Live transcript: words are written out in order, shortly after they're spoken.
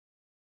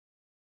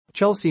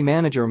Chelsea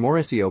manager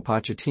Mauricio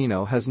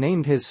Pochettino has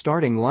named his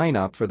starting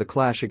lineup for the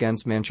clash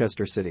against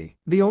Manchester City.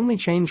 The only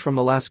change from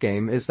the last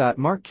game is that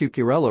Marc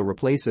Cucurella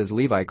replaces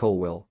Levi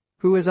Colwill,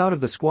 who is out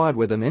of the squad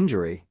with an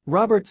injury.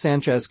 Robert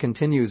Sanchez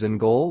continues in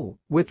goal,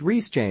 with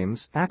Reece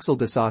James, Axel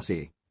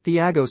Disasi,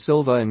 Thiago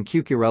Silva and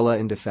Cucurella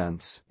in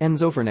defense.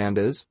 Enzo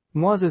Fernandez,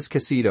 Moises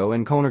Caicedo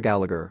and Conor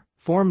Gallagher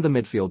form the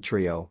midfield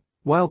trio,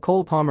 while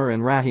Cole Palmer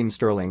and Raheem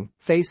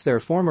face their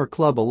former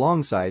club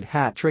alongside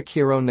hat-trick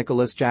hero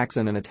Nicolas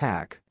Jackson in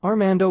attack.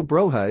 Armando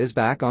Broja is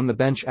back on the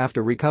bench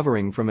after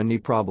recovering from a knee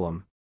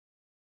problem.